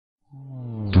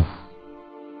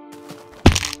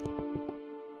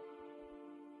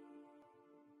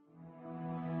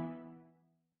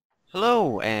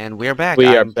Hello, and we're back. We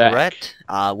are I'm back. Brett,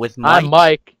 with Mike. I'm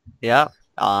Mike, Yeah.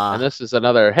 and this is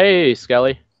another. Hey,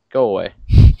 Skelly, go away.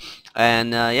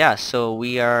 Yeah, so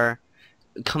we are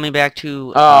coming back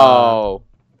to, Oh,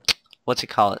 what's it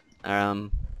called?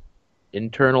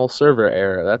 internal server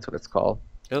error. That's what it's called.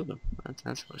 Oh,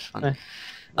 that's fun. Eh,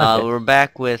 okay. We're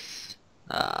back with,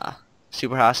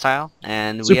 Super Hostile,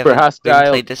 and we Super haven't really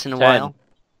hostile played this in a 10. while.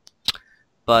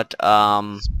 But,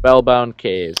 Spellbound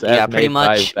caves. yeah, As pretty made by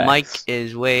much Mike Vex.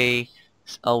 is way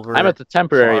over, I'm at the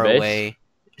temporary far base, away,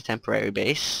 temporary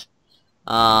base.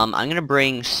 I'm gonna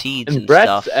bring seeds and and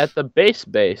Brett's stuff. at the base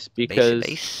because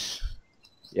Base.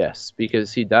 yes,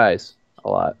 because he dies a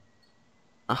lot.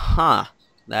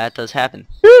 That does happen.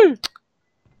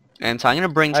 And so I'm gonna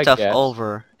bring I stuff guess.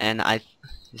 over, and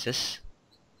is this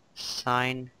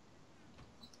sign?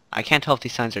 I can't tell if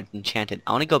these signs are enchanted.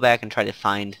 I want to go back and try to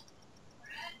find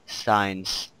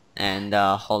signs. And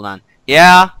hold on.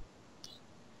 Yeah.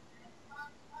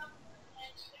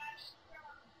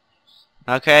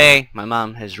 Okay, my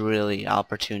mom has really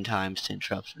opportune times to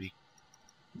interrupt me.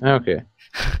 Okay.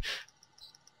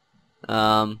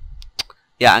 Yeah, I'm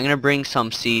gonna bring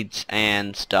some seeds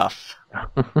and stuff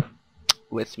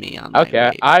with me on my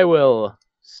Okay, way. I will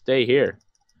stay here.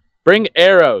 Bring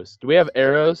arrows. Do we have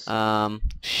arrows?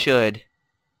 Should.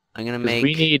 I'm gonna make.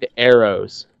 We need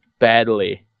arrows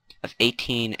badly. Of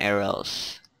 18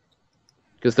 arrows.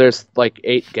 Because there's like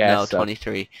 8 gas. No, stuff,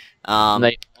 23. and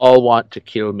they all want to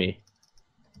kill me.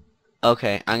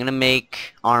 Okay, I'm gonna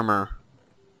make armor.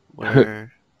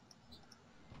 Where?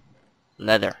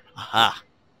 Leather. Aha.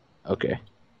 Okay.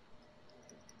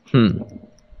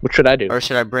 What should I do? Or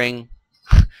should I bring?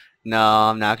 No,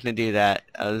 I'm not gonna do that.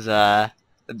 I was the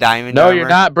diamond. No, armor. you're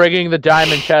not bringing the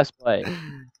diamond chestplate.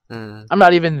 I'm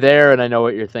not even there, and I know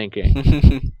what you're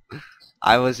thinking.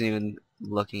 I wasn't even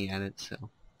looking at it, so.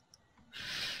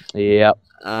 Yep.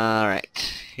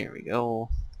 Alright, here we go.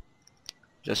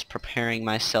 Just preparing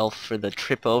myself for the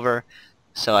trip over,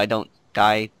 so I don't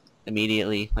die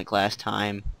immediately like last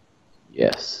time.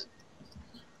 Yes.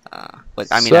 But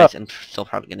I mean, So, I'm still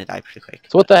probably gonna die pretty quick.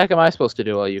 So what the heck am I supposed to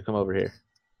do while you come over here?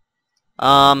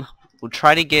 We'll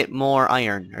try to get more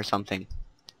iron or something.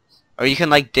 Or you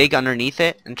can like dig underneath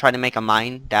it and try to make a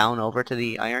mine down over to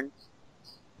the iron.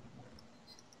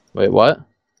 Wait, what?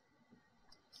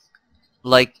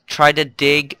 Like try to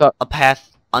dig a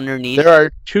path underneath. There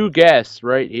are 2 gas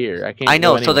right here. I can't. I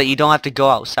know, so that you don't have to go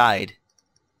outside.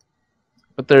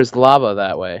 But there's lava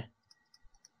that way.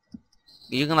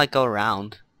 You can like go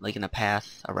around, like in a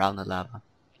path around the lava.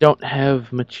 Don't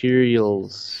have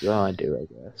materials. Oh, I do, I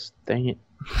guess. Dang it.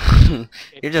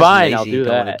 You're just fine, lazy. I'll do You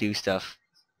don't that. want to do stuff.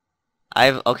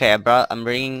 I'm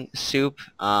bringing soup,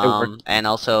 and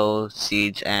also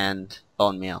seeds and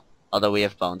bone meal. Although we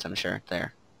have bones, I'm sure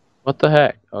there. What the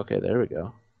heck? Okay, there we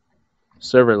go.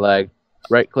 Server lag.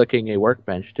 Right-clicking a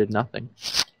workbench did nothing.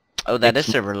 Oh, that is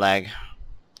server lag.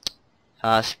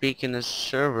 Speaking of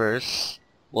servers,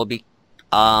 we'll be.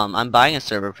 I'm buying a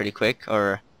server pretty quick,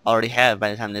 or already have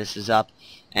by the time this is up,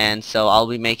 and so I'll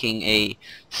be making a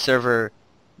server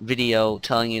video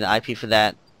telling you the IP for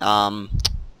that.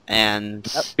 And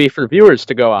that'd be for viewers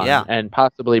to go on, yeah, and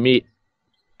possibly meet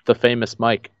the famous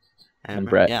Mike and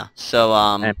Brett. Yeah.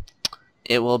 So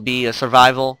it will be a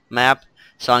survival map.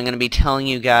 So I'm gonna be telling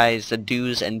you guys the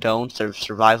do's and don'ts of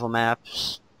survival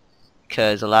maps,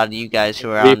 because a lot of you guys who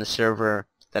are on the server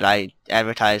that I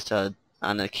advertised on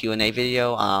the Q&A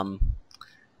video,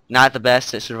 not the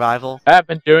best at survival. I've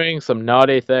been doing some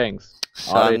naughty things.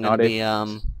 So I'm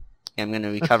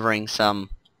gonna be covering some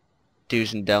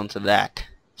do's and don'ts of that.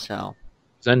 So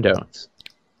and don'ts.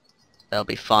 That'll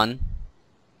be fun.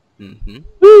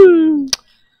 Woo!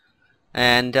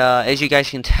 And as you guys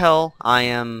can tell,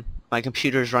 my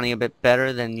computer is running a bit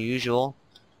better than usual,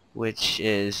 which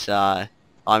is I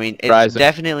mean, it's Rising.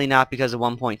 definitely not because of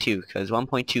 1.2, because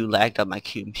 1.2 lagged up my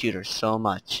computer so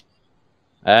much.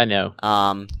 I know.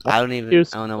 I don't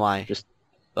know why.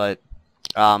 But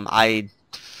I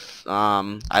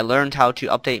learned how to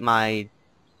update my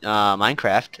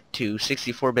Minecraft to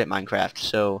 64-bit Minecraft.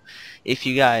 So if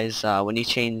you guys when you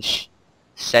change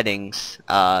settings,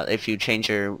 if you change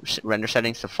your render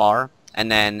settings to far,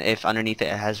 and then if underneath it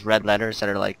has red letters that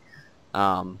are like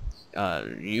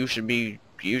you should be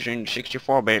using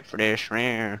 64-bit for this,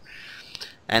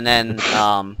 and then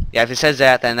yeah, if it says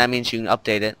that, then that means you can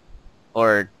update it.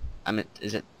 Or I mean,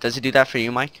 does it do that for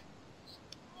you, Mike?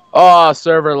 Oh,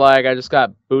 server lag. I just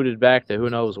got booted back to who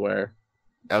knows where.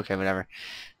 Okay, whatever.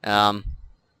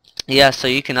 Yeah, so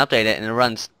you can update it and it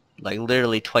runs like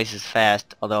literally twice as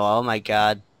fast. Although, oh my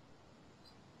god,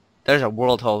 there's a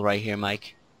world hole right here,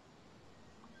 Mike.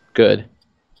 Good.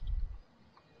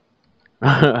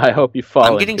 I hope you fall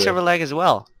I'm getting into server it. lag as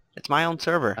well. It's my own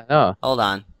server. I know. Hold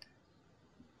on.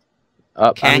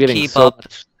 I'm Can't getting keep so up.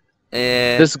 much.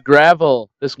 This gravel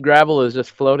is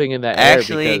just floating in the air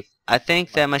because. Actually, I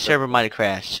think that my server might have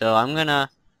crashed. So I'm gonna.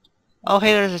 Oh,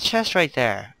 hey, there's a chest right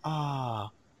there.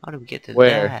 Oh, how did we get to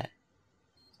Where? that?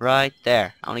 Right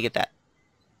there. I want to get that.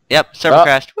 Yep, server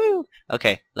crashed. Woo.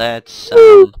 Okay, let's.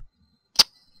 I'm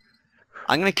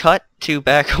gonna cut to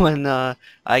back when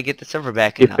I get the server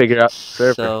back You up. figure out the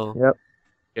server. So. Yep.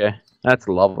 Okay, that's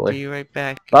lovely. Be right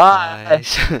back, Bye.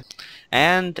 guys.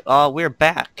 And we're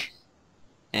back.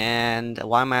 And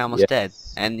why am I almost dead?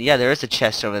 And yeah, there is a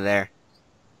chest over there.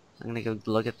 I'm gonna go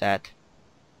look at that.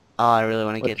 Oh, I really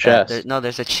want to get chest? that. No,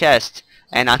 there's a chest,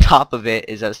 and on top of it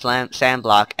is a sand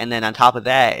block, and then on top of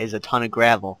that is a ton of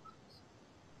gravel.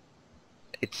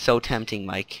 It's so tempting,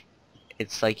 Mike.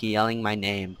 It's like yelling my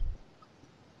name.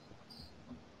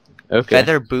 Okay.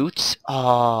 Feather boots?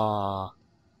 Oh.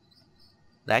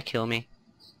 That kill me?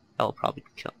 That will probably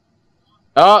kill.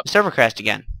 Oh! Server crashed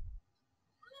again.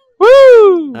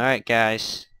 Woo! Alright,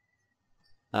 guys.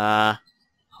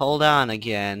 Hold on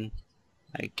again.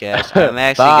 I guess. I'm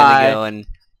actually gonna go and...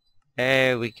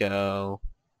 There we go.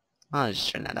 I'll just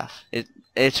turn that off.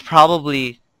 It's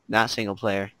probably not single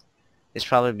player. It's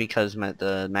probably because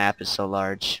the map is so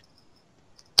large.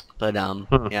 But,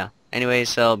 yeah. Anyway,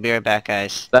 so be right back,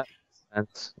 guys. That makes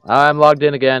sense. I'm logged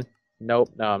in again. Nope,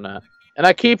 no I'm not. And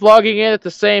I keep logging in at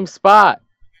the same spot.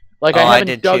 Like I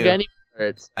haven't dug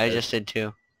anywhere. I just did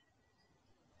too.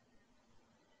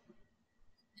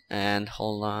 And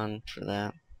hold on for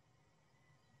that.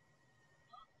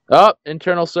 Oh,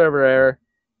 internal server error.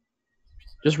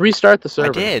 Just restart the server.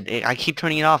 I did. I keep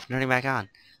turning it off and turning it back on.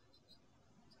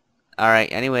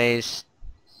 Alright, anyways.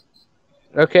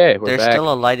 Okay, we're back. There's back.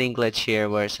 still a lighting glitch here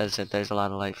where it says that there's a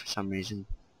lot of light for some reason.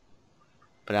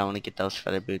 But I want to get those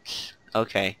feather boots.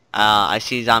 Okay. I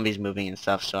see zombies moving and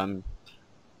stuff, so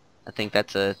I think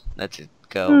that's a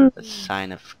go. That's a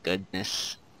sign of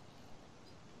goodness.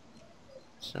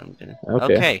 So I'm gonna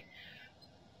okay.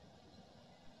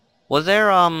 Was there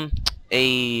a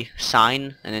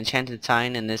sign, an enchanted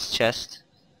sign in this chest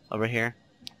over here?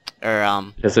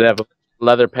 Or does it have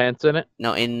leather pants in it?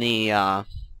 No, in the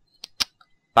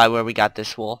by where we got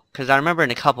this wool. Because I remember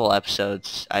in a couple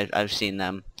episodes I've seen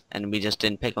them, and we just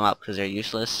didn't pick them up because they're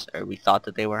useless, or we thought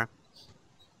that they were.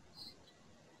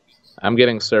 I'm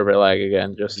getting server lag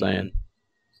again, just saying.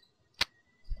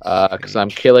 Because I'm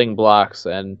killing blocks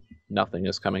and nothing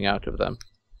is coming out of them.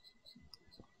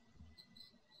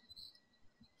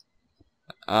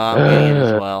 I'm getting it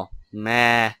as well.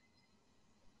 Meh.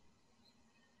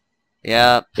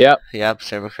 Yep,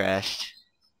 server crashed.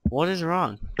 What is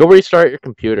wrong? Go restart your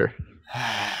computer.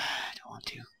 I don't want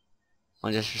to.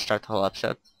 Want to just restart the whole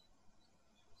episode?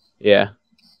 Yeah.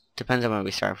 Depends on where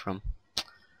we start from.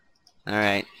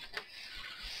 Alright.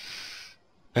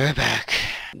 We're back.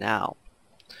 Now.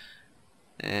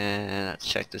 And let's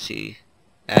check to see.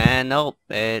 And nope,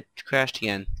 it crashed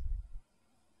again.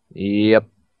 Yep.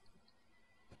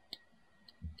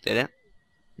 Did it?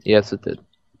 Yes, it did.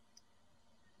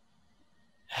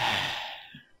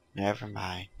 Never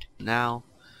mind. Now.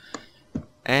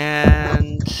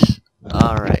 And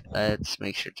alright, let's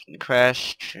make sure it didn't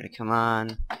crash. Come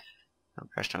on.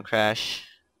 Don't crash, don't crash.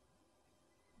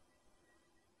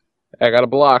 I got a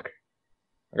block.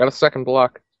 I got a second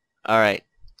block. Alright.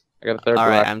 I got a third block.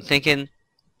 Alright, I'm thinking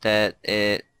that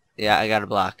it... Yeah, I got a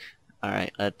block.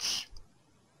 Alright, let's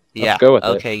go with it.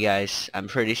 Okay, guys. I'm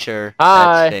pretty sure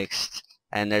Hi. that's fixed.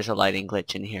 And there's a lighting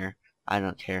glitch in here. I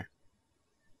don't care.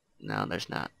 No, there's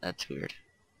not. That's weird.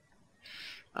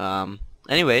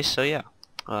 Anyway, so yeah.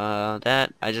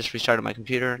 That, I just restarted my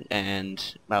computer,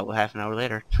 and about half an hour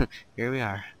later, here we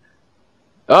are.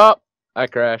 Oh! I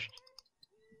crashed.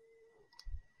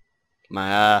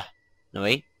 No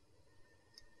wait.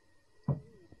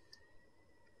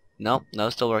 Nope, no,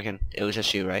 still working. It was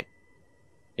just you, right?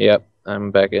 Yep,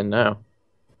 I'm back in now.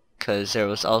 Because there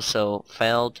was also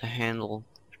failed to handle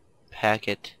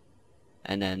packet,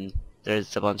 and then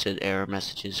there's a bunch of error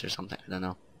messages or something. I don't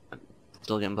know.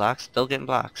 Still getting blocks? Still getting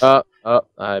blocks.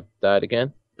 I died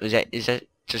again. Is that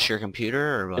just your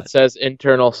computer or what? It says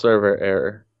internal server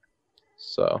error.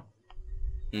 So.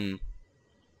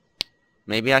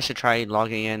 Maybe I should try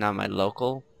logging in on my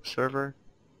local server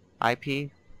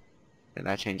IP. And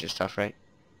that changes stuff, right?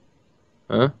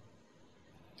 Huh?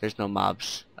 There's no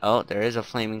mobs. Oh, there is a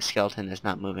flaming skeleton that's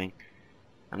not moving.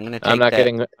 I'm gonna take I'm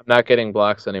not getting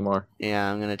blocks anymore.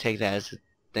 Yeah, I'm gonna take that as a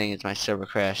thing as my server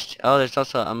crashed. Oh, there's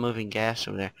also a moving gas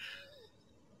over there.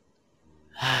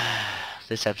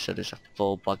 This episode is a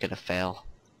full bucket of fail.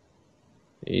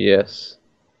 Yes.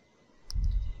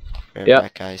 Right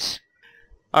back, guys.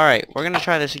 Alright, we're gonna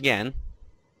try this again.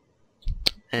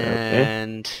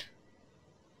 And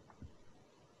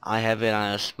I have it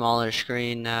on a smaller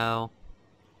screen now.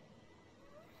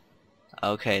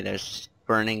 Okay, there's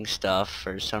burning stuff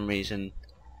for some reason.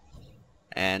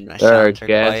 And my sounds are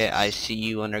quiet. I see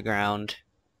you underground.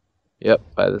 Yep,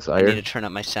 by this iron. I need to turn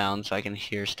up my sound so I can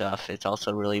hear stuff. It's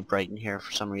also really bright in here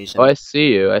for some reason. Oh, I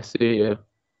see you. I see you.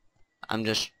 I'm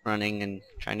just running and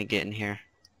trying to get in here.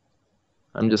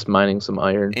 I'm just mining some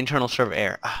iron. Internal server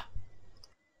error. Ah.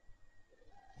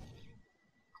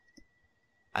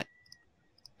 I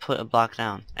put a block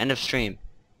down. End of stream.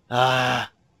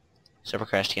 Ah. Server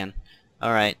crashed again.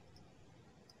 Alright.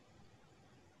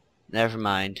 Never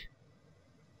mind.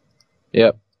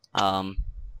 Yep.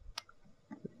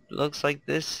 Looks like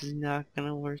this is not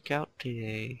gonna work out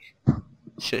today.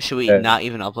 Should we not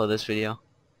even upload this video?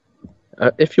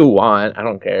 If you want, I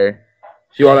don't care.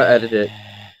 If you want to edit it.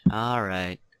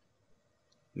 Alright.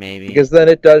 Maybe. Because then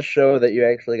it does show that you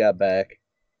actually got back.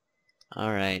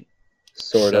 Alright.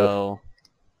 Sort of. So,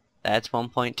 that's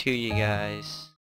 1.2, you guys.